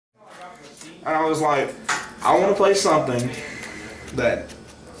And I was like, I want to play something that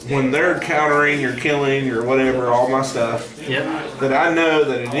when they're countering or killing or whatever, all my stuff, that I know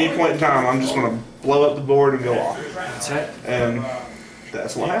that at any point in time I'm just going to blow up the board and go off. That's right. And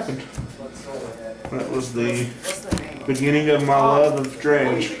that's what happened. That was the beginning of my love of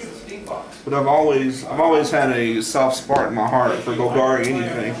dredge. But I've always had a soft spot in my heart for Golgari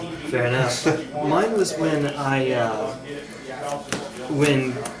anything. Fair enough. Mine was when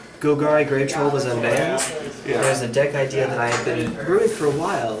when Golgari Grave Troll was unbanned. Yeah. There's a deck idea that I had been brewing for a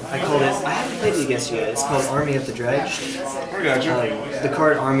while. I called it, I haven't played it against you yet, it's called Army of the Dredged. I got you. The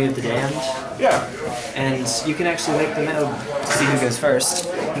card Army of the Damned. Yeah. And you can actually make the mana, to see who goes first,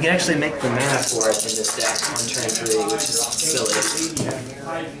 you can actually make the mana for it in this deck on turn 3, which is silly.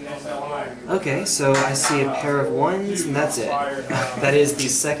 Okay, so I see a pair of 1s, and that's it. That is the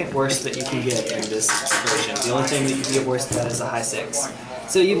second worst that you can get in this version. The only thing that you can get worse than that is a high 6.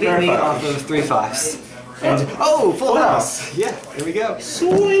 So you beat me off of 3 5s. And, oh, full house! Yeah, here we go.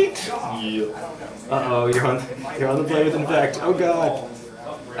 Sweet! Yeah. Uh-oh, you're on the play with Infect. Oh god.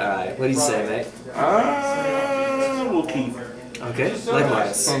 Alright, what do you say, mate? We'll keep. Okay,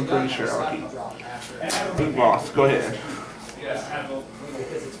 likewise. I'm pretty sure I'll keep. Big boss, go ahead.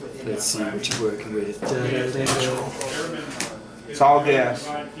 Let's see what you're working with. Da, da, da, da. It's all gas.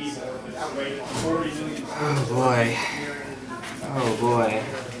 Oh boy. Oh boy.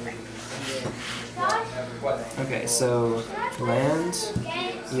 Okay, so land,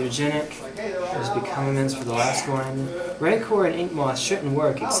 mutagenic, there's Become Immense for the last one. Rancor and Ink Moth shouldn't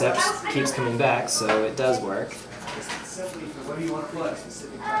work, except keeps coming back, so it does work.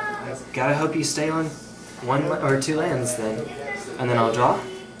 Gotta hope you stay on 1 or 2 lands then, and then I'll draw.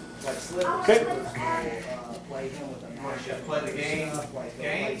 Okay. Play the game.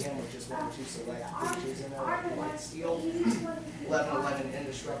 11/11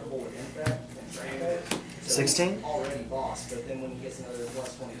 indestructible with Infect. 16? Already boss, but then when he gets another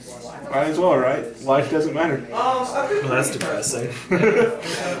 +20/+. Might as well, right? Life doesn't matter. Well, that's depressing.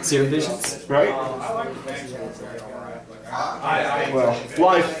 Serum Visions? Right? Well,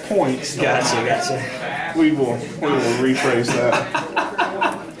 life points. Gotcha. We will rephrase that.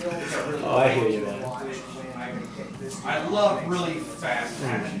 Oh, I hear you, man. I love really fast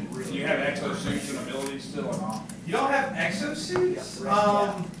action. You have exosuits and abilities still or not? You don't have exosuits?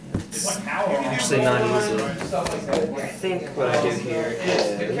 It's like power. Actually, not easy. I think what I do here The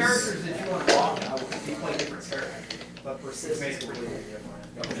is... characters that you unlock, You play different characters, but persistence is really different.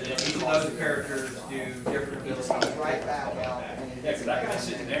 each of those characters do different abilities. Right back out. Yeah, because that guy's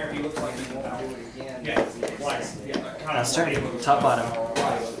sitting there, he looks like he's in power. Do it again. Yeah, like, kind of. Last turn. Top bottom.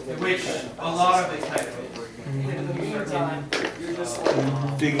 Which a lot of these type of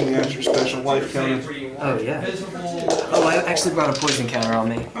Digging out your special life counter. Oh, yeah. Oh, I actually brought a poison counter on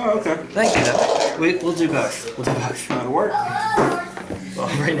me. Oh, okay. Thank you, though. We'll do both. We'll do both. That'll work. Well,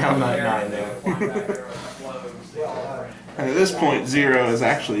 right now I'm not at 9, though. And at this point, 0 is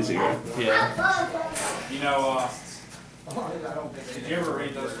actually 0. Yeah. You know, did you ever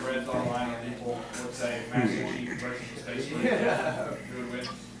read those threads online where people would say Master Chief versus the Space Marine? Who would win?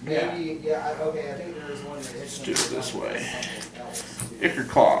 Maybe, yeah, okay, I think there is one that Let's do it this way. Ichor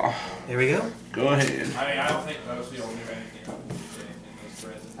Claw. Here we go. Go ahead. I mean, I don't think most people will do anything in those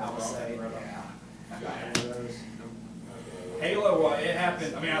threads. Halo, it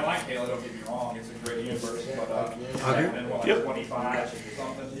happened. I mean, I like Halo, don't get me wrong. It's a great universe, but it happened, what, like 25 or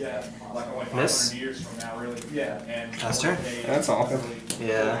something? Yeah. Like only 500 years from now, really. Yeah. And Last turn. That's awesome.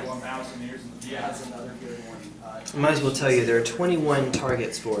 Yeah. 1,000 years. Yeah. That's another good one. I might as well tell you there are 21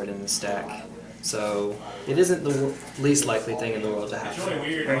 targets for it in the stack. So it isn't the least likely thing in the world to It's happen. really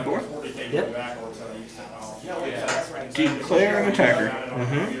weird. Rank Like, 4? before they take Yep. it backwards, how they used to know. Yeah. Declare an attacker.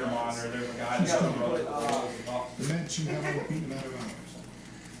 Dimension have a beat matter hours.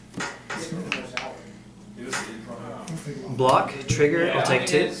 Block, trigger, I'll take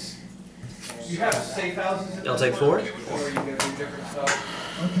 2. You have safe houses. I'll take 4. Or you go do different stuff.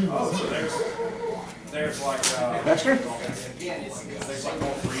 Oh, so there's like That's true. there's like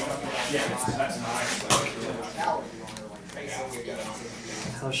more freedom. Yeah, that's nice.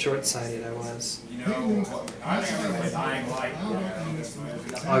 How short-sighted I was. You know, I think I'm gonna play Dying Light.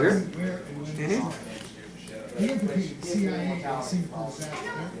 Augur? He implicated CIA in the Singapore disaster.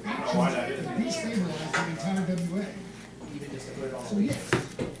 Their actions destabilized the entire WA. So yes,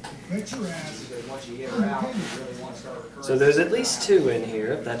 bet your ass. So there's at least 2 in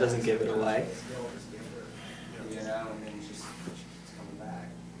here, if that doesn't give it away. You know, and then just coming back.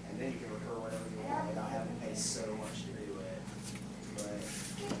 And then you can recur whatever you want without having to pay so much to do it. But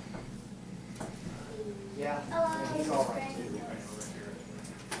yeah, he's all right too.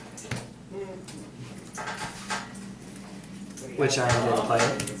 Which I am going to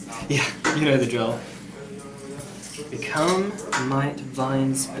play. Yeah, you know the drill. Become Might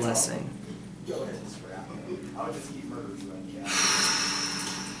Vine's Blessing.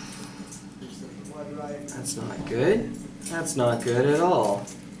 That's not good. That's not good at all.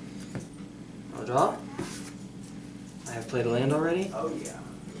 I'll draw. I have played a land already. Oh yeah.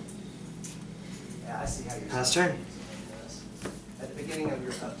 Yeah, I see how you're. Pass turn. At the beginning of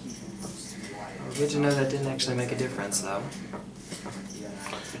your upkeep, Oh, good to know that didn't actually make a difference, though.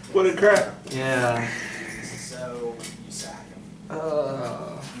 What a crap. Yeah. So you sack him.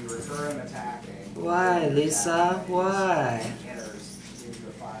 Oh. You recur him attacking. Why, Lisa? Why? Enters, gives you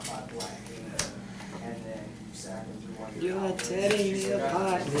a 5/5 black, and then you sack him through one of your. You're tearing me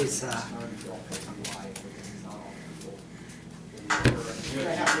apart, Lisa.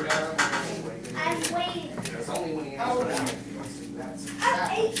 I'm waiting. It's only when he enters.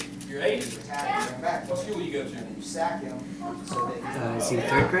 You're 8? Attack him back. What school do you go to? And you sack him so that Is he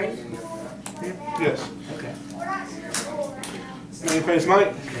 3rd grade? Yes. Okay. Main phase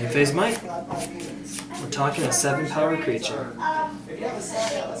might. Main phase might. We're talking a 7-power creature.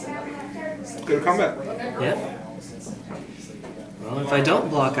 Go to combat. Yep. Well, if I don't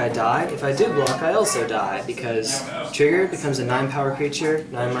block, I die. If I do block, I also die, because trigger becomes a 9-power creature.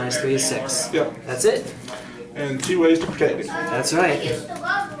 9 minus 3 is 6. Yep. That's it. And 2 ways to protect it. That's right.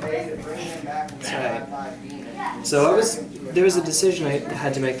 That's right. So there was a decision I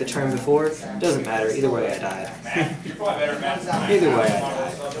had to make the turn before. Doesn't matter. Either way, I died. You're probably better at math. Either way, I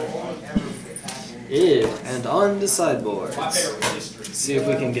died. Ew. And on the sideboard. My favorite was history. See if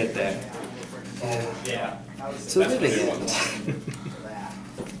we can get there. Yeah. So living end.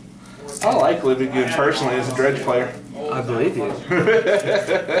 I like Living Good personally as a dredge player. I believe you.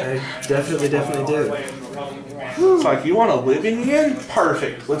 I definitely do. It's like, you want a Living End?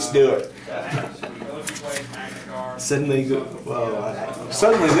 Perfect. Let's do it. Suddenly, well,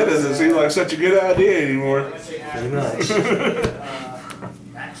 Suddenly that doesn't seem like such a good idea anymore. pretty much.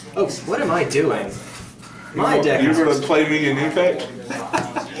 Oh, what am I doing? My deck. You're going to play me in Infect?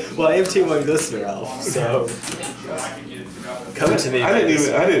 Well, I have T1 Glistener Elf, so come to me. I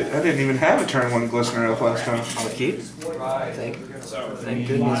didn't even have a turn 1 Glistener Elf last time. I'll keep. Thank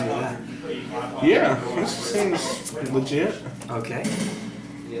goodness for that. Yeah, this seems legit. Okay.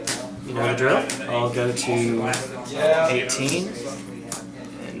 You know the drill. I'll go to 18,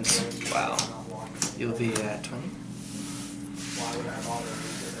 and wow, you'll be at 20.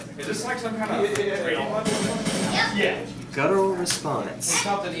 Is this like some kind of trading one? Yeah. Guttural Response.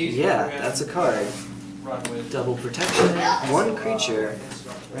 Something easy. Yeah, that's a card. Run with. Double protection, 1 creature,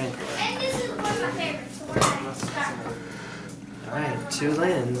 Rancor. And this is one of my favorites. Alright, 2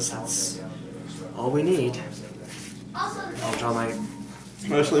 lands, that's all we need. I'll draw my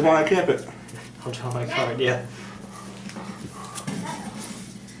Mostly why I kept it. card, yeah.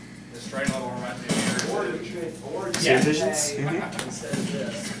 This trade level reminds me of Serum Visions? Instead of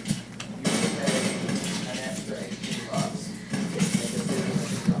this, you can pay an extra $18.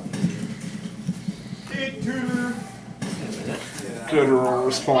 Guttural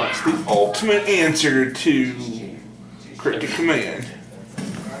Response, the ultimate answer to Cryptic Command.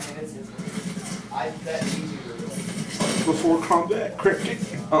 I bet you Before combat, Cryptic.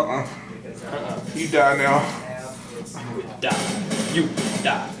 You die now. You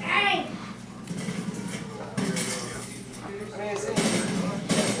die. Hey!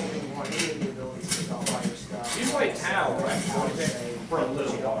 You play Tau, right? For a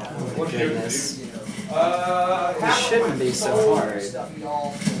little while. Oh, goodness. It It shouldn't be so hard.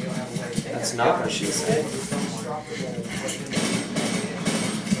 That's not what she said.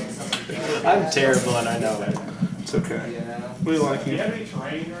 I'm terrible and I know it. It's okay. We like Do you you. have any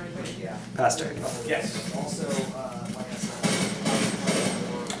terrain or anything? Pass turn. Yes. Also, like I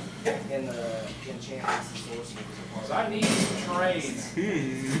said, in the Enchantments and Sorceries. So I need some terrain.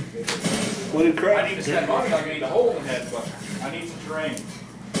 What did I crap? need to spend money, I need to hold the head, but I need some terrain.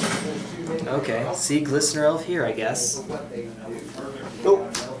 Okay, see Glistener Elf here, I guess. Oh,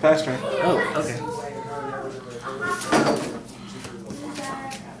 pass turn. Oh, okay.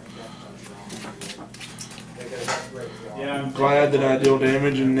 Yeah, I'm Glad that I deal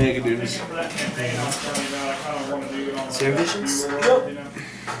damage and negatives. for that campaign I was telling you about. I kind of want to do it on the Serum Visions? you know?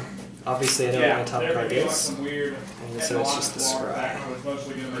 Obviously, I know what my top they're card gonna be like is. some weird. And so it's just the scry. Background was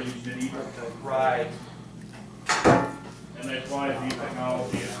mostly going to be medieval. Right. And they apply new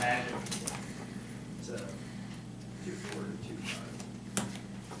technology and magic.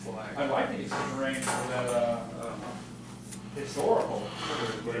 I'd like to get some terrain for that historical.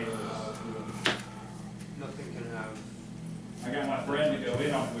 Nothing can have. I got my friend to go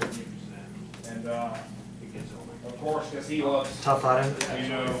in on with me. And of course, because he loves, Top bottom. you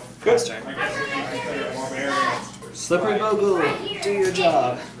know, First turn. I guess if you consider a barbarian. Slippery Bogle, do your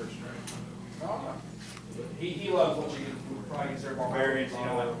job. He loves what you would probably consider barbarians, you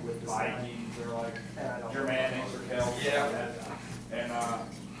know, like Vikings or like Germanics or Celts. Yeah. And I'm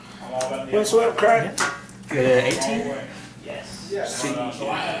all about the. What's up, crack? Go to 18. Yes. So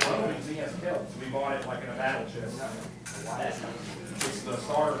I have Romans, he has Celts. We bought it like in a battle chest. It's the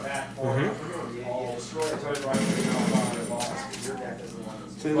starter pack for all.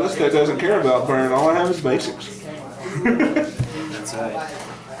 See, this guy doesn't care about burn. All I have is basics. That's right.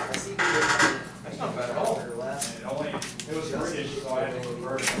 That's not bad at all. It was British, so I had to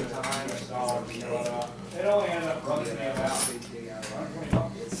convert it to US dollars. But it only ended up running me about $20.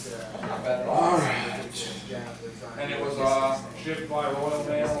 Not bad at all. And it was shipped by Royal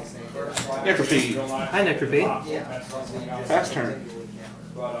Mail. Necropede. Hi, Necropede. Fast turn.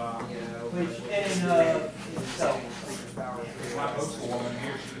 But my postal woman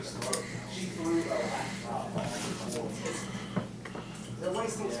here, she threw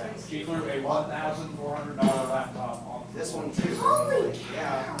a $1,400 laptop on This one too. Holy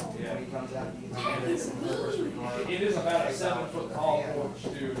Yeah. Yeah. When he comes out, you can It is about a 7-foot tall porch,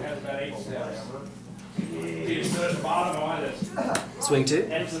 dude. It has about 8 steps. He just stood at the bottom and I just Swing 2.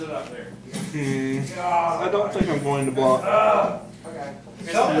 exited up there. I don't think I'm going to block. Okay.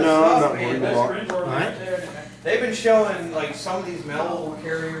 No, I'm not going to block. Alright. They've been showing like some of these metal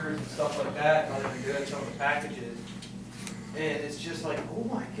carriers and stuff like that, how they've been doing some of the packages. And it's just like, oh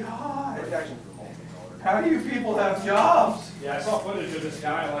my God, how do you people have jobs? Yeah, I saw footage of this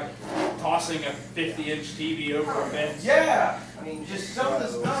guy like tossing a 50-inch TV over a fence. Yeah, I mean, just some of the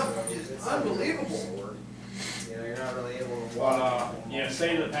stuff is unbelievable. You know, you're not really able to But yeah,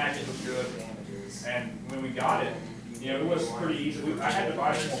 say the package was good, and when we got it, you know, it was pretty easy. I had to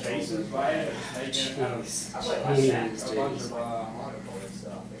buy some bases, but I had to make it out of Jeez. a bunch of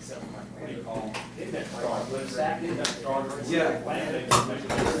what do you call them? Index cards. Index cards. Yeah. Right.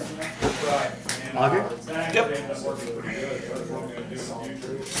 And, Augur? that actually ended up working pretty good. So that's what I'm going to do in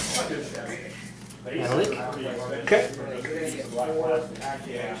the future. Malik? Okay.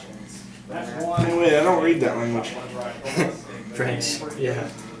 Yeah. That's one. Anyway, I don't read that language. French. Yeah.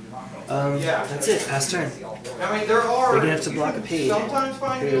 That's it. Pass turn. I mean, there are. We're gonna have to block a page Sometimes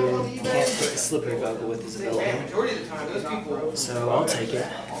find deals who on can't eBay. put Slippery Bogle with his Yeah, ability. majority of the time, those people, So I'll take it.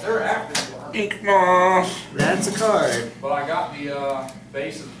 they're after. Ink moth. That's a card. But I got the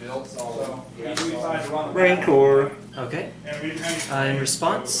bases built, so we decided to run the Rancor. Okay. And we kind of In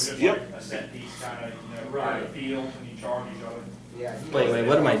response? Yep. A set piece kind of, you know, right field and you charge each other. Yeah. Wait,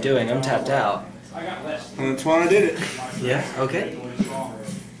 what am I doing? I'm tapped out. I got less. That's why I did it. Yeah, okay.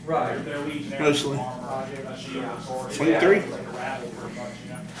 Right. They're legionnaires, Mostly. armor, a shield, a sword. 23. Like a rabble pretty much, you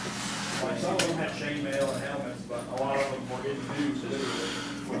know. Like some of them had chainmail and helmets, but a lot of them were getting dudes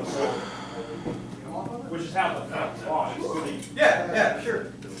with a sword. Which is how the felt fought. It's pretty, Yeah, sure.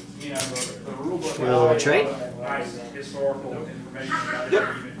 you know, the rule book. We'll has retreat. a lot of nice historical information about Yep.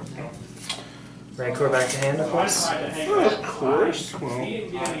 every unit. Rancor back to hand, of course. Of course. Well,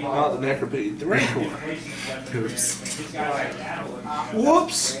 not the Necropede. The Rancor. Oops.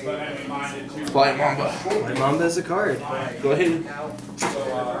 Whoops. Flight Mamba. My Mamba is a card. Go ahead. So,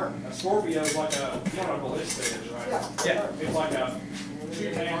 a Scorpio is like a, you know what a ballista is, right? Yeah. It's like a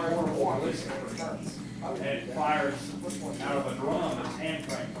 2-man portable ballista. And it fires out of a drum that's hand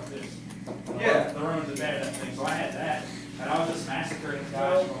cranked like this. Yeah. The room's invented that thing, so I had that. And I was just massacring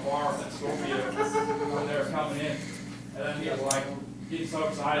guys from afar with that Scorpio when they were coming in. And then he was like, getting so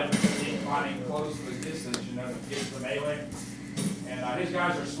excited because he's finding close to the distance, you know, to get to the melee. And his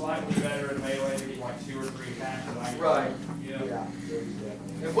guys are slightly better at melee, they get like 2 or 3 attacks than I get. Right. You know?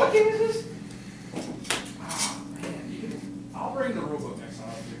 And what game is this? Oh, man, I'll bring the rulebook next time.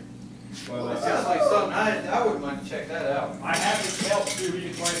 Well, it sounds like something I wouldn't mind to check that out. I have the Celts too, you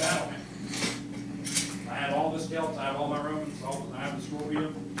can play Battleman. I have all the Celts, I have all my Romans, I have the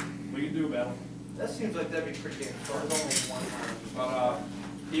Scorpio. We can do a battle. That seems like that'd be pretty damn fun. But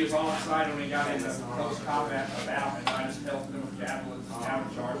he was all excited when he got into close combat about, and I just helped him with javelins and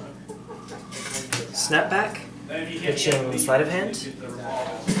countercharged him. Snapback. Then he hit Pitching Sleight of Hand.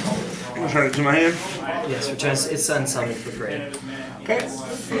 I'm turn it to my hand. Yes, returns. It's unsummoned for free. Okay.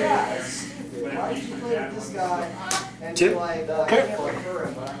 Why did you play with this guy? And 2. like, Okay. can't prefer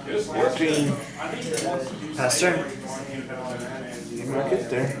him, but 14. Pass turn. I'll get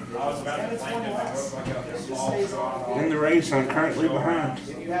there. In the race, I'm currently behind.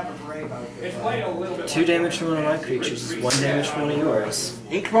 if you have a break, It's played a little bit. 2 damage from one of my creatures. 1 damage from one of yours.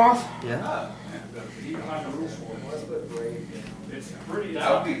 Ink moth. Yeah. Even on the rules for it. let's put break. It's it's pretty.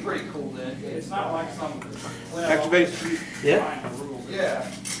 That would be pretty cool then. It's not like some. Activate. Yeah. Yeah.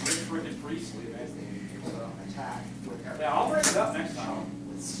 It's freaking priestly, man. Attack with everything. Yeah, I'll bring it up next time.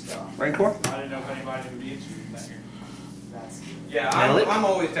 With stuff. Rancor? I didn't know if anybody would be interested in that here. That's Yeah, I'm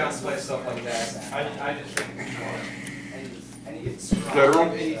always down to play stuff like that. I just think it's fun. and you get Federal?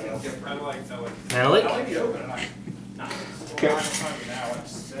 Anything different. I like that one. Manalik? I like the open, and I. Nah. Okay. Now, like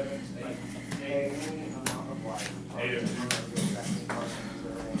 7, 8, 8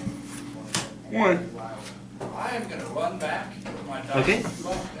 One. I am gonna run back with my dice Okay.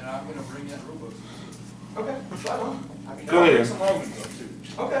 book, and I'm gonna bring that rule book. Okay, right on. Go I'll bring ahead. some Romans though too.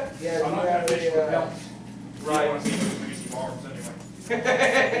 Okay. Yeah, I'm not gonna fish with help. I want to see the greasy bars anyway.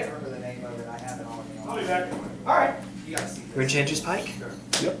 remember the name of it. I have it on me. I'll be back. All right. You gotta see this. Runechanter Pike.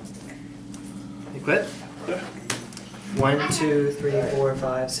 Yep. Equip. 1, 2, 3, 4,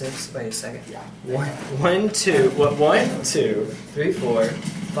 5, 6. Wait a second. 1, 2. What? 1, 2, 3, 4,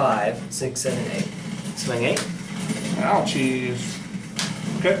 5, 6, 7, 8. Swing 8. Ouchies.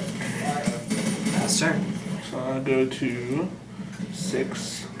 Okay. Pass turn. So I go to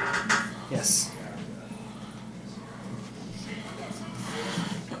 6. Yes.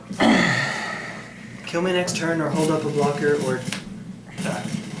 Kill me next turn, or hold up a blocker, or attack.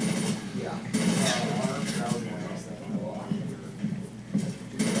 Yeah.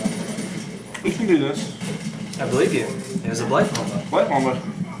 We can do this. I believe you. It was a Blight combo. Light Mamba.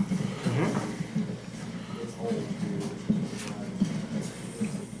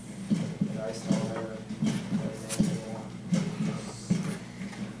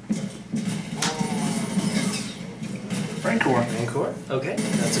 Rancor. Rancor. Okay,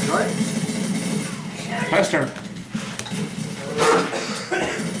 that's a card. Pass turn.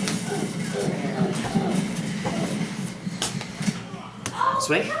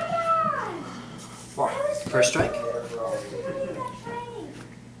 Swing. First strike.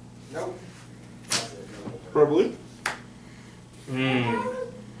 Nope. Probably.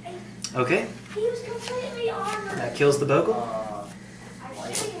 Okay, He was completely armored. that kills the Bogle.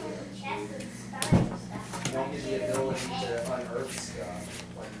 I showed you his chest and stomach and stuff. You don't get the ability to unearth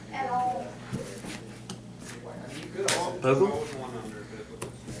stuff. At all. You could also. Bogle.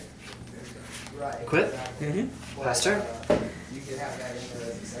 Right. Equip. But, Pass turn. You could have that in there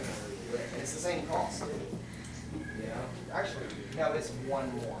as a secondary, and it's the same cost. You know, actually, no, it's one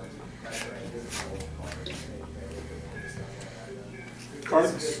more. That's right.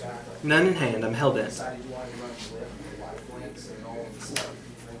 Cards. None in hand. I'm hellbent, Decided you wanted to run Flip with life links and all of the stuff.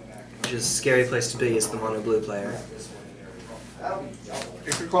 which is a scary place to be as the mono blue player. This one in there. That'll be double.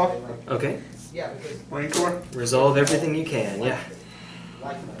 Anchor Claw. Okay, Yeah, because Rancor. resolve everything you can. Yeah.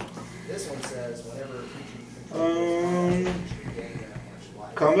 life link. This one says whenever a creature you control you gain that much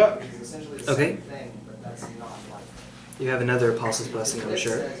life. Combat. Which is essentially the Okay. same thing, but that's not life. You have another Apostle's Blessing, I'm This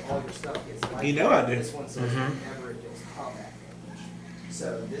sure. says all your stuff gets life. You know I do. This one says Mhm. whenever it deals combat damage.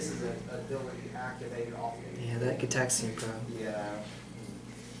 So this is an ability activated off of Yeah, that Gitaxian Probe. Yeah.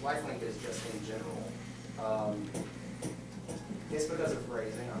 Lifelink is just in general. It's because of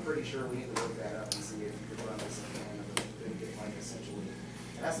phrasing. I'm pretty sure we need to look that up and see if you could run this in hand or if you could get like essentially.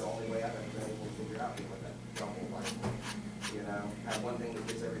 And that's the only way I've ever been able to figure out with that double lifelink. You know, have one thing that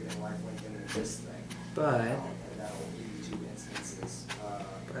gets everything lifelink and then this thing. But And that'll give you 2 instances.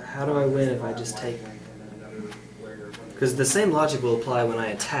 But how do I win if I just take? Lifelink and then another where Because the same logic will apply when I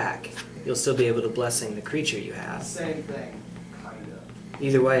attack. You'll still be able to blessing the creature you have. same thing, kinda.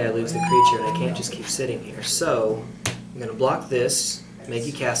 Either way, I lose the creature, and I can't just keep sitting here. So I'm gonna block this, make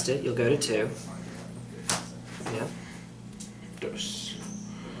you cast it. You'll go to 2. Yeah. Dose.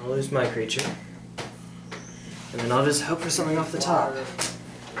 I'll lose my creature, and then I'll just hope for something off the top.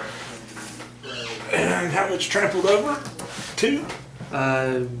 And how much trampled over? 2.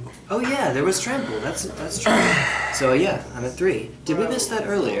 Oh yeah, there was trample. That's true. So yeah, I'm at 3. Did we miss that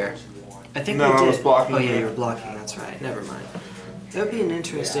earlier? I think No, we did. I was blocking Oh yeah, you. you were blocking. That's right. Never mind. That would be an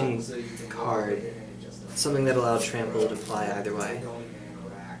interesting card. Something that allowed trample to apply either way.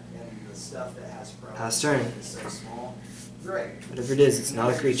 Pass turn. Great. Whatever it is, it's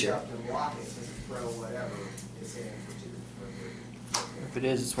not a creature. If it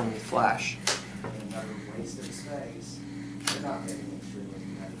is, it's one with flash. Another waste of space. They're not making extremely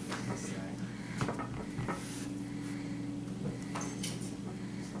competitive this thing.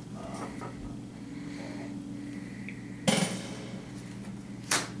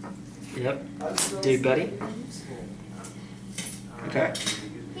 Yep. Dude, buddy. Okay.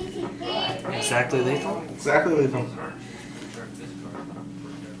 Exactly lethal. Exactly lethal.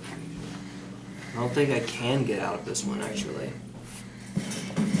 I don't think I can get out of this one, actually.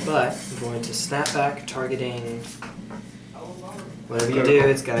 But I'm going to snap back, targeting Whatever you do,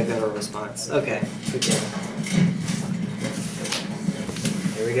 it's got a guttural response. Okay, good game.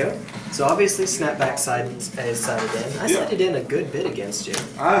 Here we go. So obviously Snapback is sided in. I sided in a good bit against you.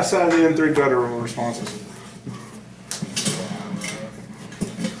 I sided in 3 guttural responses.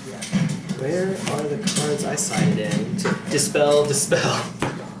 Where are the cards I sided in to dispel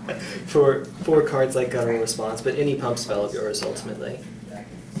for 4 cards like Guttural Response, but any pump spell of yours ultimately.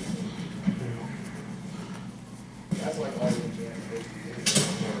 That's like all the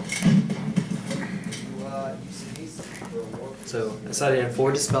So I sided in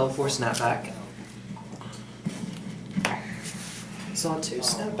 4 dispel, 4 snapback. Saw 2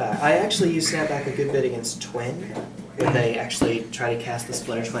 snapback. I actually use snapback a good bit against Twin when they actually try to cast the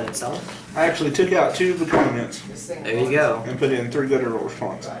Splinter Twin itself. I actually took out 2 of the comments There you go. and put in 3 guttural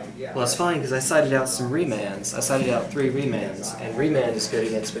responses. Well, it's fine because I sided out some remands. I sided out 3 remands, and remand is good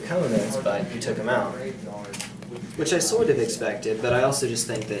against Baconas, but you took them out. Which I sort of expected, but I also just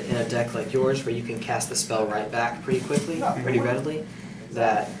think that in a deck like yours, where you can cast the spell right back pretty quickly, pretty readily,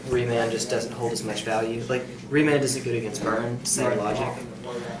 that remand just doesn't hold as much value. Like, remand isn't good against burn, same logic.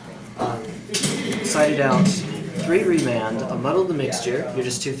 Sided out 3 remand, a Muddle the Mixture, you're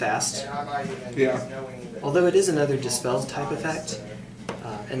just too fast. Yeah. Although it is another dispel type effect.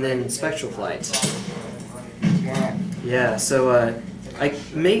 And then Spectral Flight. Wow. Yeah, so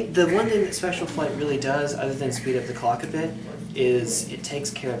the one thing that Spectral Flight really does, other than speed up the clock a bit, is it takes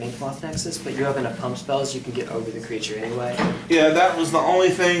care of Inkmoth Nexus, but you have enough pump spells you can get over the creature anyway. Yeah, that was the only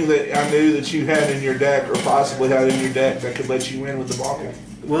thing that I knew that you had in your deck, or possibly had in your deck, that could let you win with the Bogle.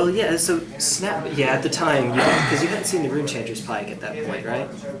 Well, yeah, so at the time, because you hadn't seen the Runechanter Pike at that point, right?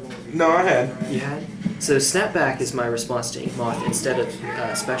 No, I had. You had? So Snapback is my response to Inkmoth instead of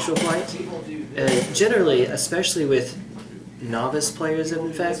Spectral Flight. Generally, especially with novice players of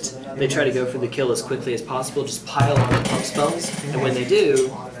Infect, they try to go for the kill as quickly as possible, just pile on the pump spells, and when they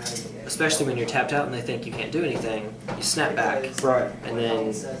do, especially when you're tapped out and they think you can't do anything, you snap back. Right. And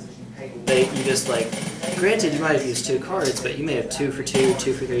then you just like, granted you might have used 2 cards, but you may have 2 for 2,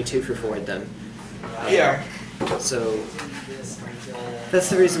 2 for 3, 2 for 4 at them. Yeah. So that's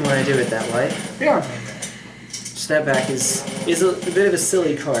the reason why I do it that way. Yeah. Snapback is a bit of a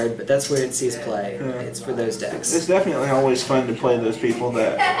silly card, but that's where it sees play. It's for those decks. It's definitely always fun to play those people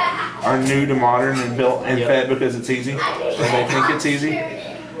that are new to Modern and built and fed because it's easy, or they think it's easy.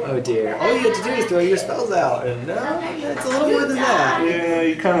 Oh dear. All you have to do is throw your spells out, and no, it's a little more than that. Yeah,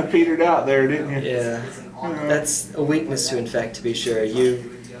 you kind of petered out there, didn't you? Yeah. That's a weakness to Infect, to be sure. You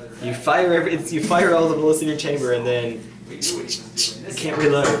fire you fire all the bullets in your chamber, and then you can't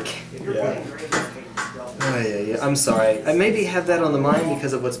reload. Yeah. Oh, yeah. I'm sorry. I maybe have that on the mind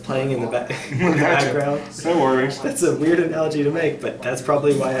because of what's playing in the background. No worries. That's a weird analogy to make, but that's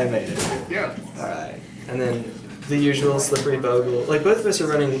probably why I made it. Yeah. Alright. And then the usual Slippery Bogle. Like, both of us are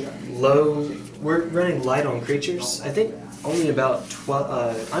running low. We're running light on creatures. I think only about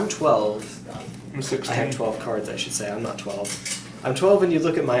 12. I'm 12. I'm 16. I have 12 cards, I should say. I'm not 12. I'm 12 when you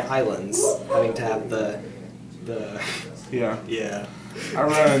look at my islands, having to have the Yeah. yeah. I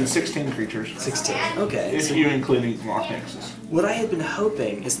run 16 creatures. 16. Okay. If you include Inkmoth Nexus. What I had been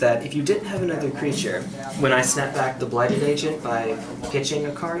hoping is that if you didn't have another creature, when I snap back the Blighted Agent by pitching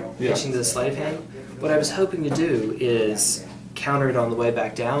a card, pitching to the Sleight of Hand, what I was hoping to do is counter it on the way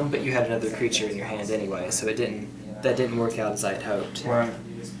back down, but you had another creature in your hand anyway, so that didn't work out as I had hoped. Right.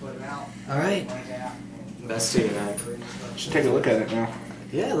 Alright. Best do tonight. Should take a look at it now.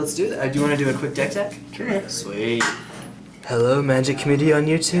 Yeah, let's do that. Do you want to do a quick deck tech? Sure. Sweet. Hello, Magic community on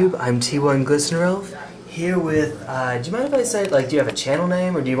YouTube. I'm T1 Glistener Elf, here with, do you mind if I say, like, do you have a channel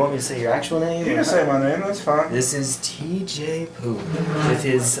name, or do you want me to say your actual name? You can say my name, that's fine. This is TJ Poo, with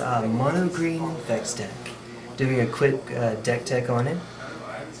his mono green Infect deck. Doing a quick deck tech on him,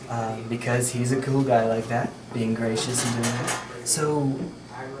 because he's a cool guy like that, being gracious and doing that. So,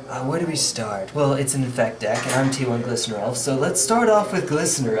 where do we start? Well, it's an Infect deck, and I'm T1 Glistener Elf, so let's start off with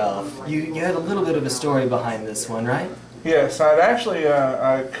Glistener Elf. You had a little bit of a story behind this one, right? Yes, I'd actually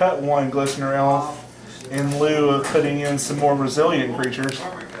I cut one Glistener Elf in lieu of putting in some more resilient creatures.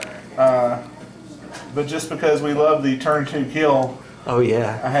 But just because we love the turn 2 kill, oh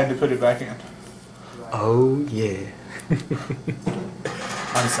yeah, I had to put it back in. Oh yeah.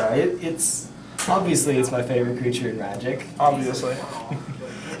 I'm sorry, it's obviously it's my favorite creature in Magic. Obviously.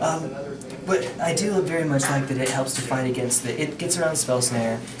 But I do very much like that it helps to fight against it gets around Spell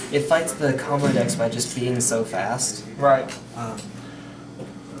Snare. It fights the combo decks by just being so fast. Right.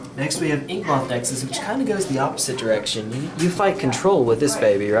 Next we have Inkmoth Nexus, which kind of goes the opposite direction. You fight control with this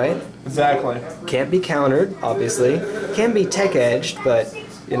baby, right? Exactly. Can't be countered, obviously. Can be tech-edged, but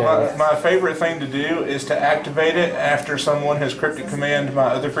You know. My favorite thing to do is to activate it after someone has cryptic command my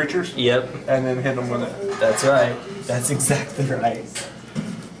other creatures. Yep. And then hit them with it. That's right. That's exactly right.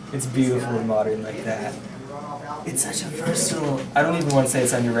 It's beautiful and modern like that. It's such a versatile... I don't even want to say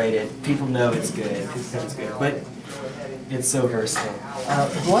it's underrated. People know it's good. People know it's good. But it's so versatile.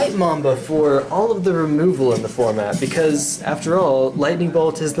 White Mamba for all of the removal in the format, because, after all, Lightning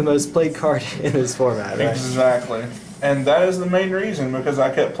Bolt is the most played card in this format, right? Exactly. And that is the main reason, because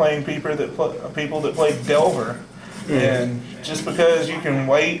I kept playing people that played Delver. And just because you can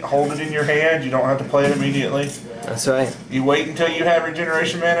wait, hold it in your hand, you don't have to play it immediately. That's right. You wait until you have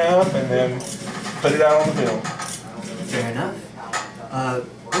regeneration mana up, and then put it out on the field. Fair enough.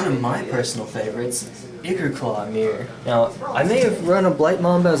 One of my personal favorites, Ichorclaw Mirror. Now, I may have run a Blight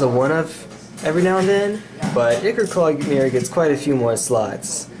Mamba as a one-of every now and then, but Ichorclaw Mirror gets quite a few more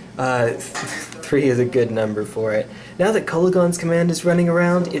slots. 3 is a good number for it. Now that Kolaghan's command is running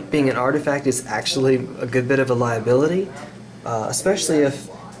around, it being an artifact is actually a good bit of a liability, especially if,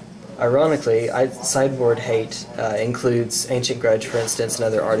 ironically, sideboard hate includes Ancient Grudge, for instance, and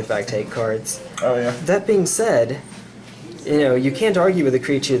other artifact hate cards. Oh yeah. That being said, you know, you can't argue with a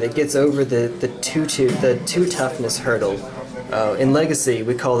creature that gets over the two toughness hurdle. In Legacy,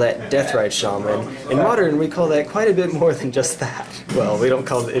 we call that Deathrite Shaman. In Modern, we call that quite a bit more than just that. Well, we don't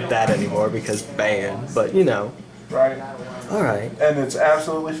call it that anymore because ban, but you know. Right. Alright. And it's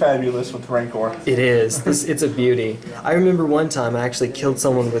absolutely fabulous with Rancor. It is. It's a beauty. I remember one time I actually killed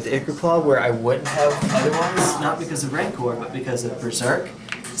someone with Ichorclaw where I wouldn't have otherwise, not because of Rancor, but because of Berserk.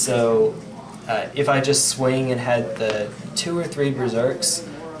 So, if I just swing and had the 2 or 3 Berserks,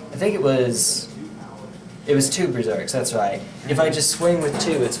 I think it was 2 Berserks, that's right. If I just swing with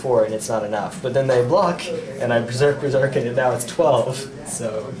 2, it's 4 and it's not enough. But then they block, and I Berserk and now it's 12.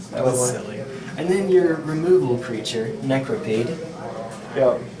 So, that was silly. And then your removal creature, Necropede.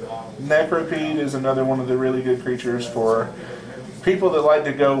 Yep. Necropede is another one of the really good creatures for people that like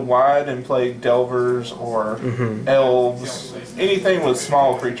to go wide and play Delvers or Elves. Anything with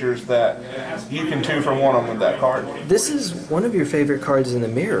small creatures that you can 2-for-1 them with that card. This is one of your favorite cards in the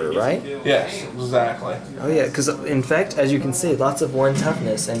mirror, right? Yes, exactly. Oh yeah, because Infect, as you can see, lots of 1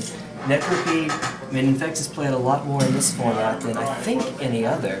 toughness, and Necropede, I mean, Infect is played a lot more in this format than I think any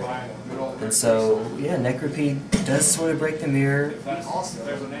other. And so, yeah, Necropede does sort of break the mirror.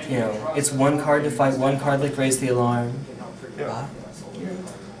 You know, it's 1 card to fight 1 card like Raise the Alarm. Yeah.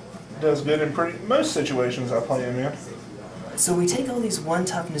 Does good in most situations I play him in. So we take all these 1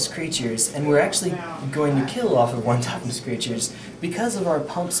 toughness creatures, and we're actually going to kill off of 1 toughness creatures because of our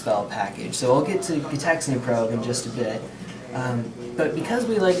pump spell package. So I'll get to Gitaxian Probe in just a bit. But because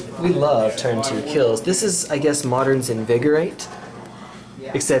we love turn 2 kills, this is, I guess, Modern's Invigorate.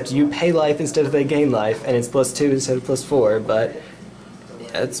 Except you pay life instead of they gain life, and it's +2 instead of +4, but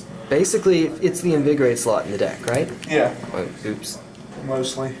yeah, it's basically, it's the Invigorate slot in the deck, right? Yeah. Oh, oops.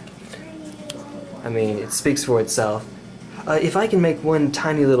 Mostly. I mean, it speaks for itself. If I can make one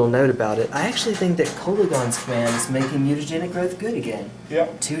tiny little note about it, I actually think that Kolaghan's command is making mutagenic growth good again.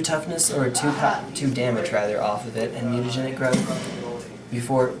 Yep. 2 toughness, or 2 damage rather, off of it, and mutagenic growth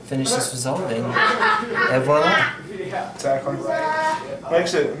before it finishes resolving. And voila. Exactly.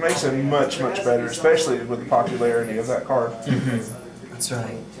 Makes it much better, especially with the popularity of that card. That's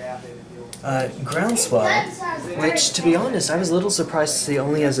right. Groundswell, which, to be honest, I was a little surprised to see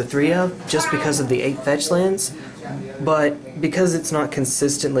only as a 3-of, just because of the 8 fetch lands. But because it's not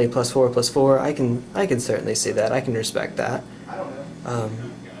consistently +4/+4, I can certainly see that. I can respect that.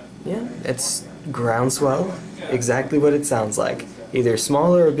 Yeah, it's Groundswell, exactly what it sounds like. Either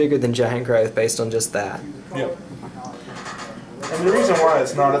smaller or bigger than Giant Growth based on just that. Yep. And the reason why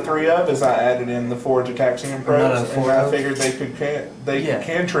it's not a 3-of is I added in the 4 Gitaxian Probes, and I figured they could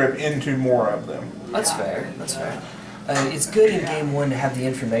cantrip into more of them. That's fair. That's fair. It's good in Game 1 to have the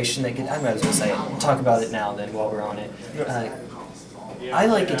information that I might as well say it. Talk about it now then while we're on it. I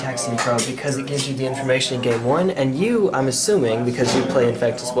like Gitaxian Probe because it gives you the information in Game 1, and you, I'm assuming, because you play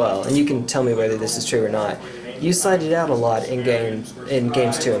Infect as well, and you can tell me whether this is true or not, you cited out a lot in games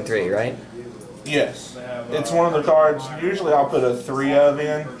 2 and 3, right? Yes. It's one of the cards, usually I'll put a 3-of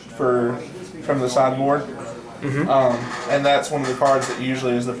in from the sideboard, and that's one of the cards that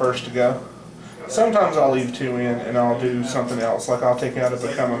usually is the first to go. Sometimes I'll leave 2 in and I'll do something else, like I'll take out a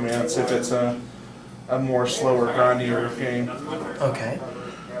Become Immense if it's a more slower, grindier game. Okay.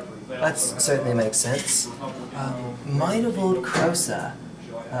 That certainly makes sense. Might of Old Krosa.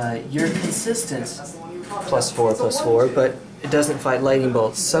 You're consistent +4/+4, but it doesn't fight lightning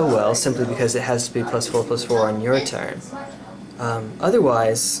bolts so well simply because it has to be +4/+4 on your turn.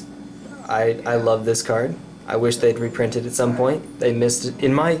 Otherwise, I love this card. I wish they'd reprint it at some point. They missed it,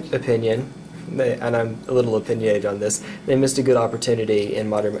 in my opinion, and I'm a little opinionated on this, they missed a good opportunity in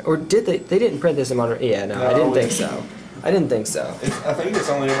Modern... Or did they? They didn't print this in Modern... Yeah, no, I didn't think so. I didn't think so. I think it's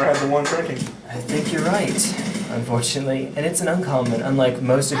only ever had the one printing. I think you're right, unfortunately. And it's an uncommon, unlike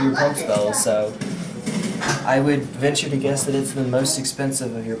most of your pump spells, so I would venture to guess that it's the most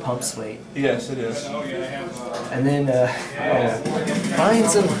expensive of your pump suite. Yes, it is. And then,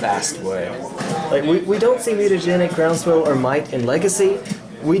 Vines of Vastwood. Like, we don't see Mutagenic, Groundswell, or Might in Legacy.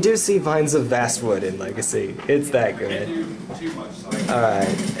 We do see Vines of Vastwood in Legacy. It's that good.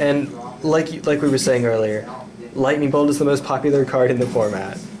 Alright, and like we were saying earlier, Lightning Bolt is the most popular card in the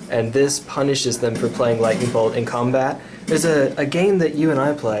format, and this punishes them for playing Lightning Bolt in combat. There's a game that you and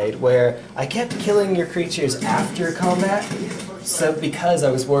I played where I kept killing your creatures after combat, so because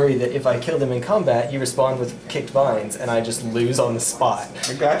I was worried that if I killed them in combat, you respond with kicked vines, and I just lose on the spot.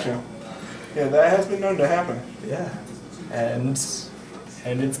 I got you. Yeah, that has been known to happen. Yeah, and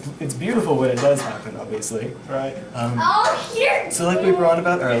it's beautiful when it does happen, obviously. Right. So like we brought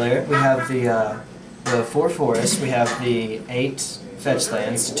about earlier, we have the 4 forests, we have the 8 fetch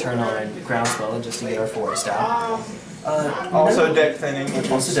lands to turn on Groundswell just to get our forest out. Also deck thinning, which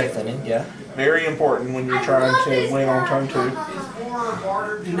is Also deck thinning, yeah. very important when you're trying to win on turn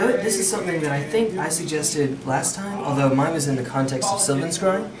 2. You know, this is something that I think I suggested last time, although mine was in the context of Sylvan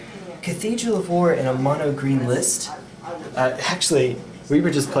Scrying. Cathedral of War in a mono green list. Actually, we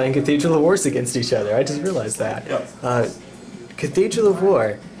were just playing Cathedral of Wars against each other. I just realized that. Yep. Cathedral of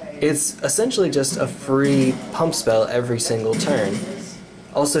War, it's essentially just a free pump spell every single turn.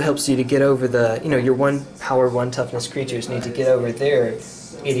 Also helps you to get over the, your 1 power, 1 toughness creatures need to get over their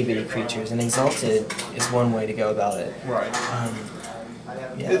itty bitty creatures, and Exalted is one way to go about it. Right.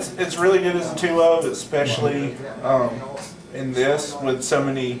 Yeah. It's really good as a 2-of, especially in this with so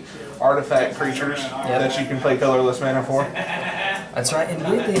many artifact creatures that you can play colorless mana for. That's right, and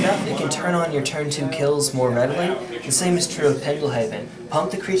weirdly enough, it can turn on your turn 2 kills more readily. The same is true of Pendelhaven.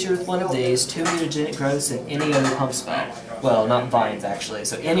 Pump the creature with one of these, 2 mutagenic growths, and any other pump spell. Well, not Vines, actually,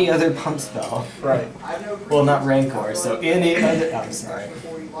 so any other pump spell. Right. Well, not Rancor, so any other... I'm sorry.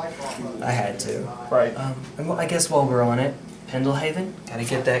 I had to. Right. And well, I guess while we're on it, Pendelhaven. Gotta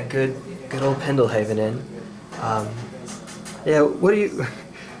get that good old Pendelhaven in. Yeah, what do you...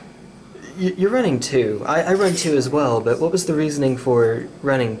 You're running 2. I run 2 as well, but what was the reasoning for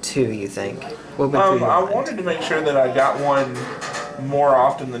running 2, you think? What went through your I mind? wanted to make sure that I got one more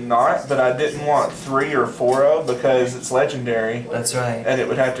often than not, but I didn't want 3 or 4 of because it's legendary. That's right. And it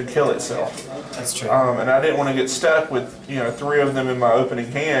would have to kill itself. That's true. And I didn't want to get stuck with 3 of them in my opening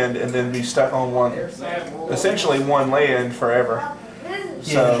hand and then be stuck on essentially one land forever.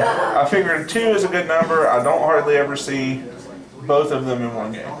 So I figured 2 is a good number. I don't hardly ever see both of them in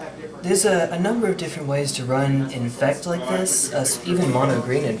one game. There's a number of different ways to run Infect like this, even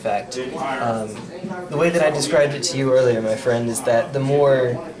mono-green Infect. The way that I described it to you earlier, my friend, is that the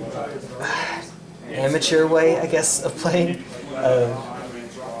more amateur way, I guess, of playing,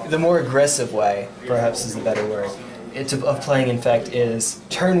 the more aggressive way, perhaps is a better word, of playing Infect is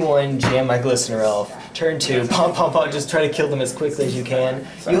turn 1, jam my Glistener Elf, turn 2, pom pom pom, just try to kill them as quickly as you can.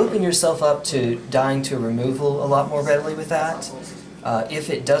 You open yourself up to dying to removal a lot more readily with that. If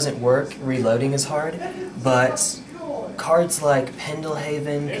it doesn't work, reloading is hard, but cards like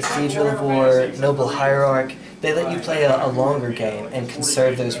Pendelhaven, Cathedral of War, Noble Hierarch, they let you play a longer game and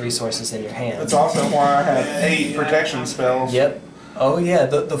conserve those resources in your hand. That's also why I have 8 protection spells. Yep. Oh yeah,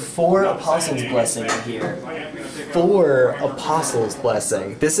 the 4 Apostles' Blessing in here. 4 Apostles'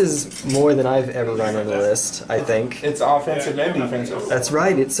 Blessing. This is more than I've ever run on the list, I think. It's offensive and defensive. That's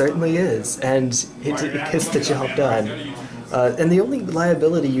right, it certainly is, and it gets the job done. And the only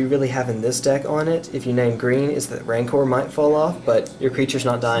liability you really have in this deck on it, if you name green, is that Rancor might fall off, but your creature's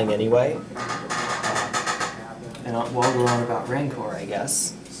not dying anyway. And while we're on about Rancor, I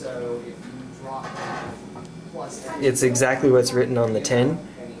guess, it's exactly what's written on the tin.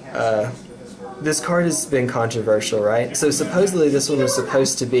 This card has been controversial, right? So supposedly this one was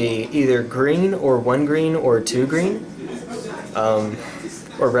supposed to be either green or 1 green or 2 green.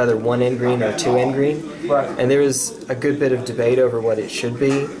 Or rather 1 in green or 2 in green. Right. And there was a good bit of debate over what it should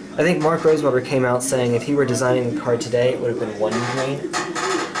be. I think Mark Rosewater came out saying if he were designing the card today, it would have been 1 in green.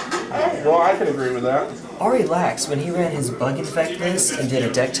 Well, I could agree with that. Ari Lax, when he ran his Bug Infect list and did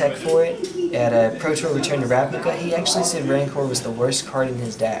a deck tech for it, at a Pro Tour Return to Ravnica, he actually said Rancor was the worst card in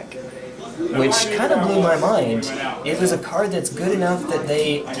his deck. Which kind of blew my mind. It was a card that's good enough that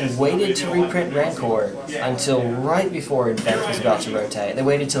they waited to reprint Rancor until right before Infect was about to rotate. They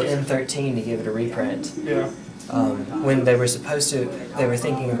waited till N13 to give it a reprint. Yeah. When they were supposed to, they were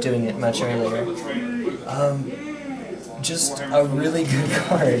thinking of doing it much earlier. Just a really good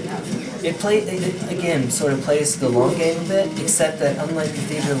card. It again sort of plays the long game a bit, except that unlike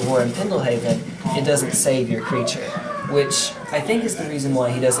Cathedral of War and Pendlehaven, it doesn't save your creature, which I think is the reason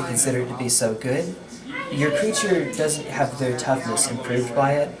why he doesn't consider it to be so good. Your creature doesn't have their toughness improved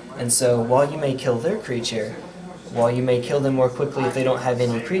by it, and so while you may kill their creature, while you may kill them more quickly if they don't have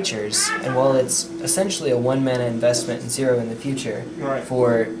any creatures, and while it's essentially a 1 mana investment and 0 in the future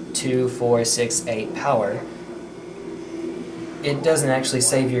for 2, 4, 6, 8 power, it doesn't actually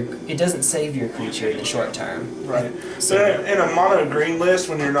save your creature in the short term. Right. So in a mono green list,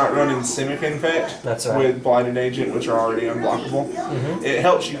 when you're not running Simic Infect That's right. with Blighted Agent, which are already unblockable, it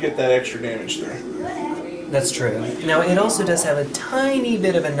helps you get that extra damage through. That's true. Now it also does have a tiny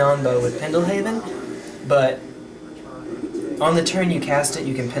bit of a non-bow with Pendlehaven, but on the turn you cast it,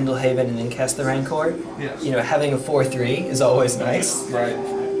 you can Pendlehaven and then cast the Rancor. Yes. You know, having a 4/3 is always nice. Right.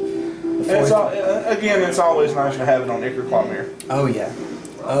 Again, it's always nice to have it on Ichor Clawmere. Oh yeah.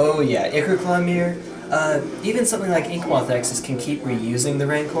 Oh yeah. Ichor Clawmere. Even something like Inkmoth X's can keep reusing the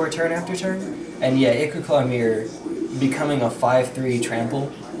Rancor turn after turn. And yeah, Ichor Clawmere becoming a 5/3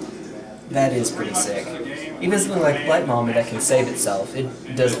 trample, that is pretty sick. Even something like Blight Mama that can save itself,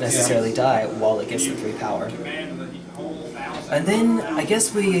 it doesn't necessarily die while it gets the 3 power. And then, I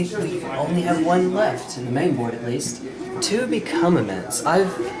guess we only have one left, in the main board at least. 2 become immense.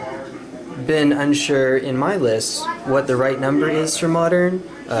 I've been unsure in my list what the right number is for Modern.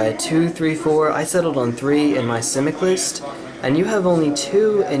 2, 3, 4. I settled on 3 in my Simic list, and you have only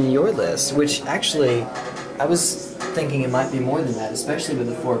 2 in your list, which actually, I was thinking it might be more than that, especially with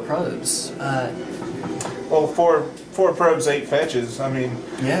the 4 probes. Well, 4 probes, 8 fetches. I mean,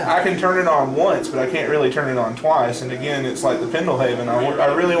 Yeah. I can turn it on once, but I can't really turn it on twice. And again, it's like the Pendlehaven.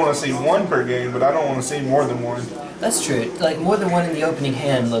 I really want to see 1 per game, but I don't want to see more than 1. That's true. Like, more than 1 in the opening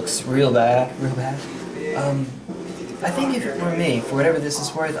hand looks real bad. I think if it were me, for whatever this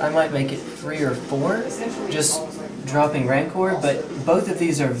is worth, I might make it 3 or 4, just dropping Rancor, but both of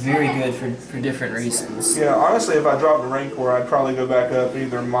these are very good for different reasons. Yeah, honestly, if I dropped a Rancor, I'd probably go back up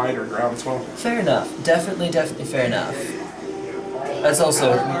either Might or Groundswell. Fair enough. Definitely fair enough. That's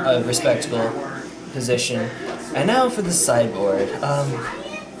also a respectable position. And now for the sideboard.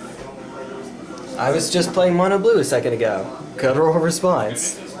 I was just playing mono blue a second ago. Guttural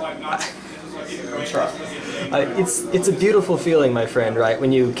Response. That's right. It's a beautiful feeling, my friend, right?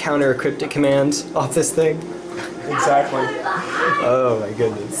 When you counter a cryptic command off this thing. Exactly. Oh my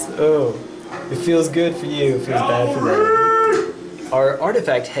goodness. Oh. It feels good for you, it feels bad for me. Our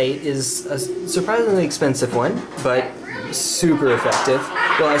artifact hate is a surprisingly expensive one, but super effective.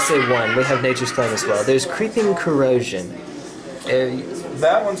 Well, I say one. We have Nature's Claim as well. There's Creeping Corrosion.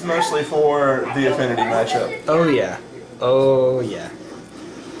 That one's mostly for the Affinity matchup. Oh yeah. Oh yeah.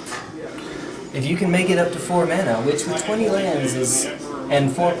 If you can make it up to 4 mana, which with 20 lands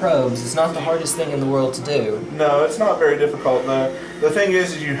and 4 probes is not the hardest thing in the world to do. No, it's not very difficult. The thing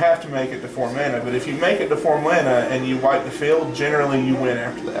is you have to make it to 4 mana, but if you make it to 4 mana and you wipe the field, generally you win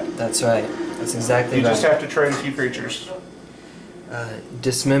after that. That's right. That's exactly right. You just have to trade a few creatures.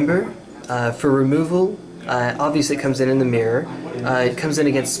 Dismember. For removal, obviously it comes in the mirror. It comes in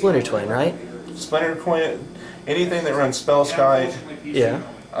against Splinter Twin, right? Splinter Twin, anything that runs Spellskite. Yeah.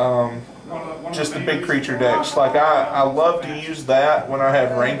 Just the big creature decks. Like I love to use that when I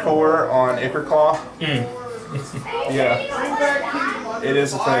have Rancor on Ichor Claw. Yeah, it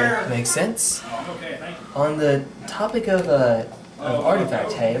is a thing. Makes sense. On the topic of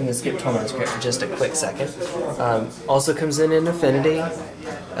artifact hate, I'm going to skip Tormod's Crypt for just a quick second. Also comes in Affinity.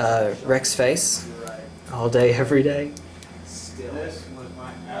 Rex Face. All day, every day.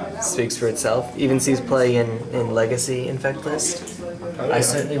 Speaks for itself. Even sees play in Legacy Infect list. I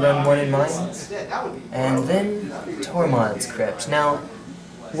certainly run one in mine. And then Tormod's Crypt. Now,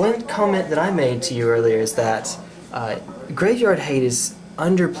 one comment that I made to you earlier is that Graveyard Hate is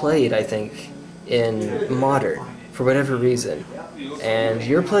underplayed, I think, in Modern, for whatever reason. And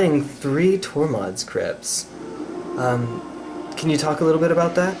you're playing 3 Tormod's Crypts. Can you talk a little bit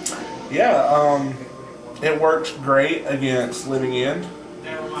about that? Yeah, it works great against Living End.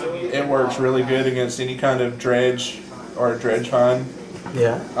 It works really good against any kind of Dredge or Dredge Find.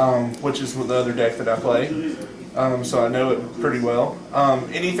 Yeah. Which is the other deck that I play. So I know it pretty well.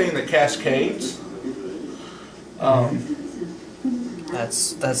 Anything that cascades.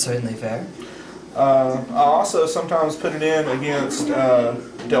 That's certainly fair. I also sometimes put it in against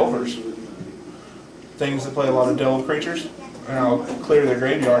Delvers. Things that play a lot of Delve creatures. And I'll clear their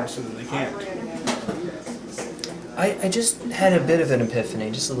graveyard so that they can't. I just had a bit of an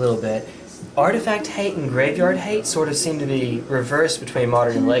epiphany, just a little bit. artifact hate and graveyard hate sort of seem to be reversed between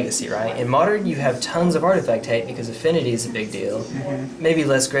Modern and Legacy, right? In Modern, you have tons of artifact hate because Affinity is a big deal, maybe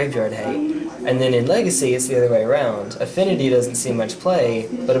less graveyard hate. And then in Legacy, it's the other way around. Affinity doesn't see much play,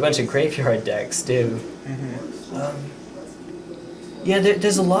 but a bunch of graveyard decks do. Yeah,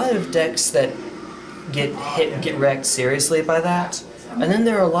 there's a lot of decks that get wrecked seriously by that, and then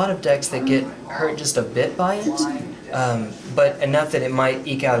there are a lot of decks that get hurt just a bit by it, but enough that it might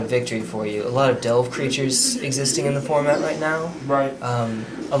eke out a victory for you. A lot of delve creatures existing in the format right now. Right.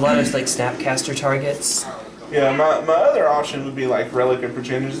 A lot of like Snapcaster targets. Yeah, my other option would be like Relic of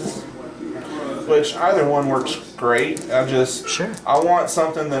Progenesis, which either one works great. I want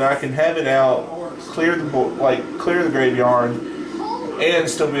something that I can have it out, clear the graveyard, and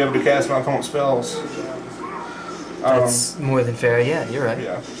still be able to cast my opponent's spells. That's more than fair. Yeah, you're right.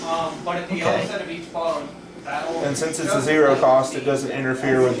 Yeah. But at the outset of each following battle, And since it's a 0 cost, it doesn't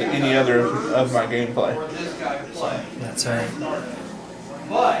interfere with any other of my gameplay. for this guy to play. That's right.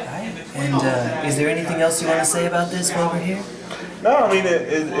 But And is there anything else you want to say about this while we're here? No, I mean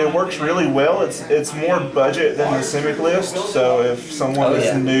it works really well. It's more budget than the Simic list. So if someone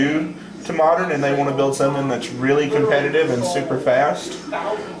is new to Modern and they want to build something that's really competitive and super fast,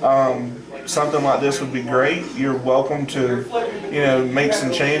 something like this would be great. You're welcome to, make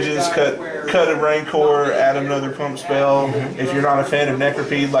some changes, cut a Rancor, add another pump spell. If you're not a fan of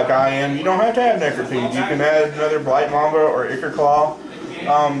Necropede like I am, you don't have to have Necropede. You can add another Blight Mamba or Ichor Claw.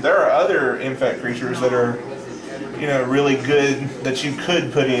 There are other Infect creatures that are, really good that you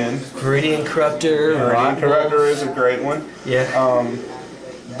could put in. Viridian Corruptor. Viridian Corruptor is a great one. Yeah.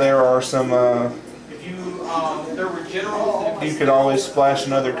 There are some. if you, there were generals. You could always splash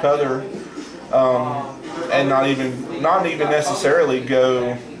another color, and not even necessarily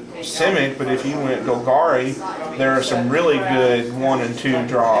go Simic. But if you went Golgari, there are some really good 1 and 2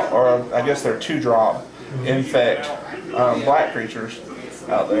 drop, or I guess they're 2 drop Infect black creatures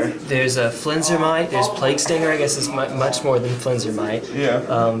out there. There's a Flinzermite, there's Plague Stinger, I guess is much more than Flinzermite.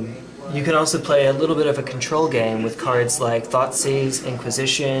 Yeah. You can also play a little bit of a control game with cards like Thoughtseize,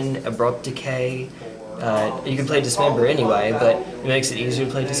 Inquisition, Abrupt Decay. You can play Dismember anyway, but it makes it easier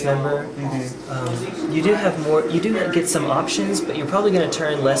to play Dismember. You do get some options, but you're probably going to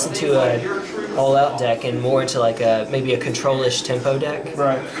turn less into a all-out deck and more into like maybe a control-ish tempo deck.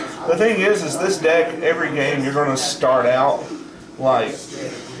 Right. The thing is this deck, every game you're going to start out like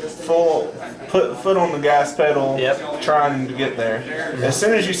foot on the gas pedal, trying to get there. As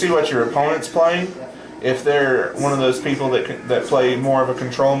soon as you see what your opponent's playing, if they're one of those people that play more of a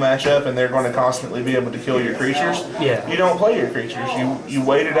control matchup and they're going to constantly be able to kill your creatures, you don't play your creatures. You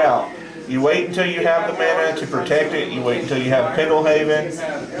wait it out. You wait until you have the mana to protect it. You wait until you have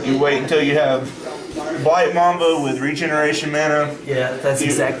Pendlehaven. You wait until you have Blight Mamba with regeneration mana. Yeah, that's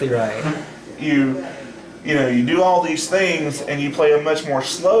exactly right. You do all these things and you play a much more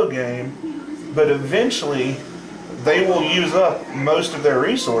slow game, but eventually they will use up most of their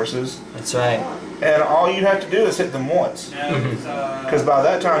resources. That's right. And all you have to do is hit them once. Because by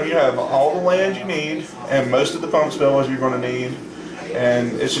that time you have all the land you need and most of the pump spells you're going to need,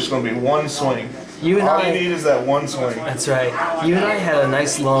 and it's just going to be one swing. All you need is that one swing. That's right. You and I had a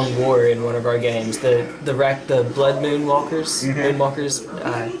nice long war in one of our games, the Blood Moonwalkers,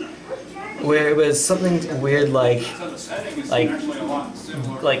 where it was something weird like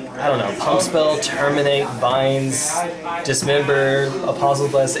I don't know, Pump Spell, Terminate, Binds, Dismember, Apostle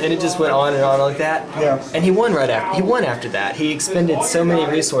Bless, and it just went on and on like that. Yeah. And he won after that. He expended so many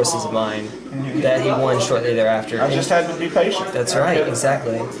resources of mine that he won shortly thereafter. I just had to be patient. That's right,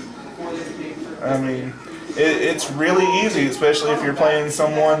 exactly. I mean, it's really easy, especially if you're playing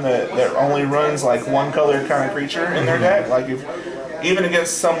someone that only runs like one color kind of creature in their deck. Like even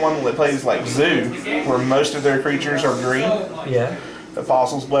against someone that plays like Zoo, where most of their creatures are green. Yeah.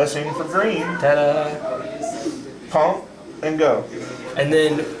 Apostle's Blessing for green. Ta-da. Pump and go. And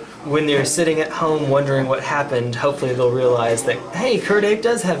then when they're sitting at home wondering what happened, hopefully they'll realize that, hey, Kurt Ape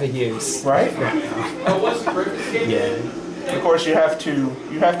does have a use. Right? Yeah. Of course, you have to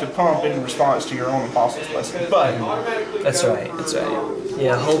pump in response to your own Apostle's Blessing. But that's right.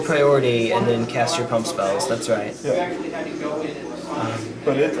 Yeah, hold priority and then cast your pump spells. That's right. Yeah.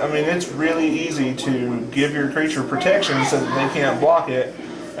 But it's really easy to give your creature protection so that they can't block it,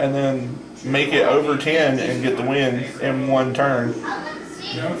 and then make it over 10 and get the win in one turn.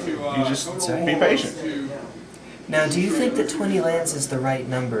 You just be patient. Now, do you think that 20 lands is the right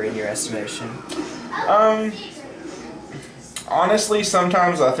number in your estimation? Honestly,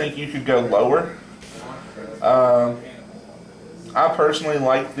 sometimes I think you could go lower. I personally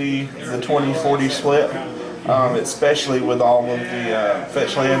like the 20-40 split. especially with all of the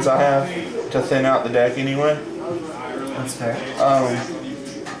fetch lands I have to thin out the deck anyway. That's fair.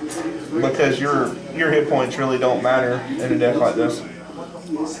 Because your hit points really don't matter in a deck like this.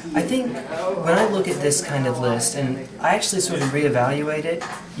 I think when I look at this kind of list, and I actually sort of reevaluate it,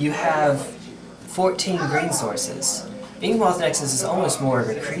 you have 14 green sources. Ingmoth Nexus is almost more of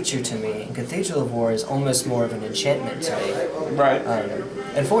a creature to me, and Cathedral of War is almost more of an enchantment to me. Right.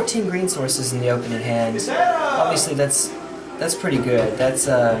 And 14 green sources in the opening hand, obviously that's pretty good. That's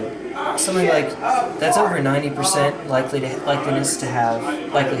something like, that's over 90% likelihood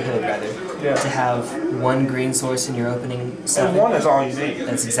to have one green source in your opening 7. And 1 is all you need.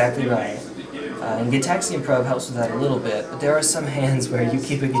 That's exactly right. And Gitaxian Probe helps with that a little bit, but there are some hands where you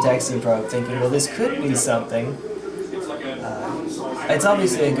keep a Gitaxian Probe thinking, well, this could be something. It's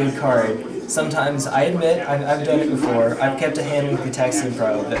obviously a good card. Sometimes, I admit, I've done it before. I've kept a hand with Gitaxian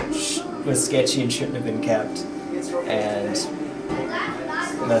Probe that was sketchy and shouldn't have been kept. And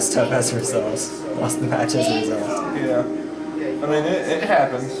messed up as a result. Lost the match as a result. Yeah. I mean, it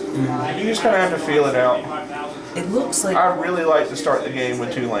happens. Mm-hmm. You just kind of have to feel it out. It looks like... I really like to start the game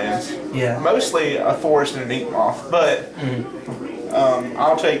with 2 lands. Yeah. Mostly a forest and an Inkmoth, but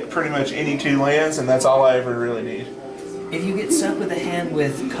I'll take pretty much any 2 lands, and that's all I ever really need. If you get stuck with a hand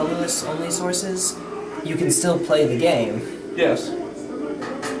with colorless only sources, you can still play the game. Yes.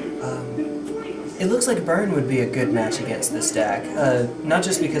 It looks like Burn would be a good match against this deck, not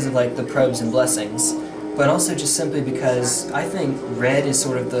just because of like the probes and blessings, but also just simply because I think red is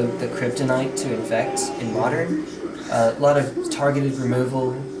sort of the kryptonite to Infect in Modern. A lot of targeted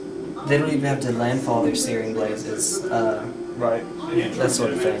removal. They don't even have to landfall their Searing Blazes. Right. That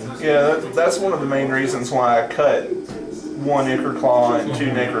sort of thing. Yeah, that's one of the main reasons why I cut 1 Ichor Claw and 2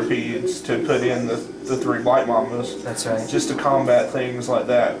 Necropedes to put in the 3 Blight Mamas. That's right. Just to combat things like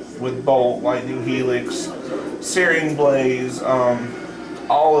that with Bolt, Lightning Helix, Searing Blaze,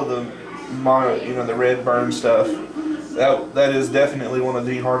 all of the the red burn stuff. That is definitely one of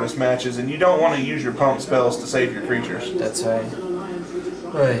the hardest matches, and you don't want to use your pump spells to save your creatures. That's right.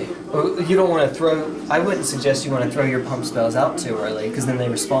 Right. Well, you don't want to throw... I wouldn't suggest you want to throw your pump spells out too early, because then they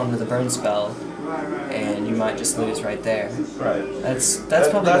respond with a burn spell, and you might just lose right there. Right. That's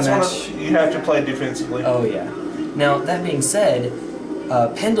probably the match... You have to play defensively. Oh, yeah. Now, that being said,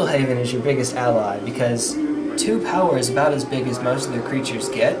 Pendelhaven is your biggest ally, because 2 power is about as big as most of their creatures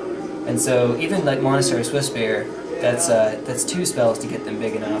get, and so even like Monastery Swiftspear, that's 2 spells to get them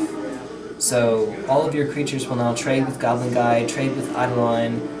big enough. So all of your creatures will now trade with Goblin Guide, trade with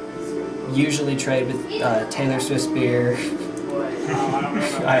Eidolon, usually trade with Taylor Swiftspear.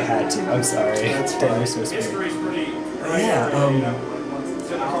 I had to, I'm sorry. Taylor Swiftspear. Yeah,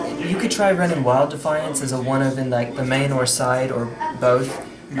 you could try running Wild Defiance as a one-of in like the main or side or both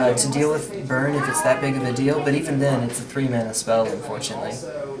to deal with Burn if it's that big of a deal, but even then it's a 3-mana spell, unfortunately.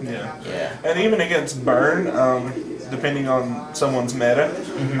 Yeah. And even against Burn, depending on someone's meta,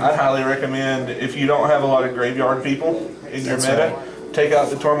 I'd highly recommend, if you don't have a lot of graveyard people in your meta, take out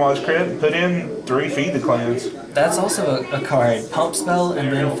the Tormod's Crypt and put in 3 Feed the Clans. That's also a card. Pump spell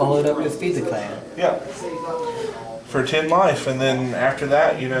and then followed up with Feed the Clan. Yeah. For 10 life, and then after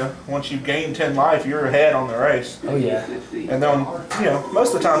that, once you gain 10 life, you're ahead on the race. Oh yeah. And then,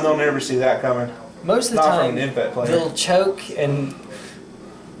 most of the time they'll never see that coming. Most of the time, they'll choke and,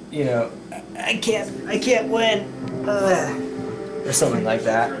 I can't win, or something like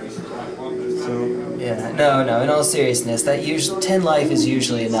that. So yeah, no. In all seriousness, 10 life is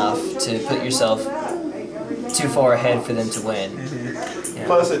usually enough to put yourself too far ahead for them to win. Yeah.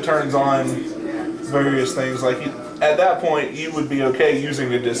 Plus, it turns on various things like. At that point, you would be okay using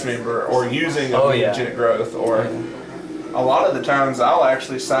the Dismember or using a Mutagenic Growth, or a lot of the times I'll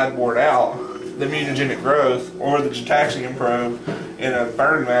actually sideboard out the Mutagenic Growth or the Gitaxian Probe in a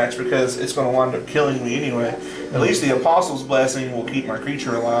burn match because it's going to wind up killing me anyway. At least the Apostle's Blessing will keep my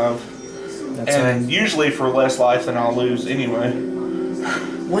creature alive. And usually for less life than I'll lose anyway.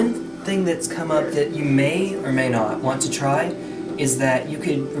 One thing that's come up that you may or may not want to try is that you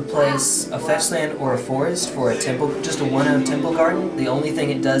could replace a fetch land or a forest for a temple, just a 1/0 Temple Garden. The only thing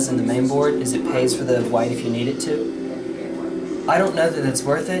it does in the main board is it pays for the white if you need it to. I don't know that it's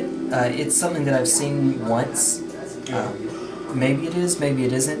worth it. It's something that I've seen once. Maybe it is, maybe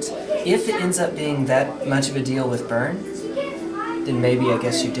it isn't. If it ends up being that much of a deal with Burn, then maybe I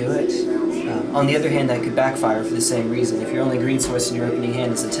guess you do it. On the other hand, that could backfire for the same reason. If your only green source in your opening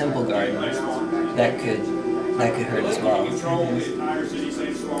hand is a Temple Garden, that could hurt as well.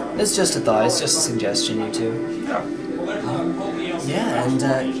 It's just a thought, it's just a suggestion, you two. Yeah, and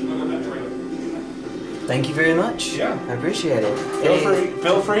thank you very much. Yeah. I appreciate it.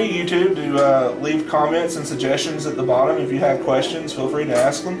 Feel free, YouTube, to leave comments and suggestions at the bottom. If you have questions, feel free to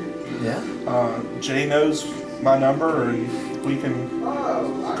ask them. Yeah. Jay knows my number, and we can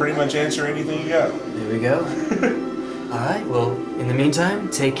pretty much answer anything you got. There we go. Alright, well, in the meantime,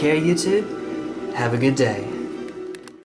 take care, YouTube. Have a good day.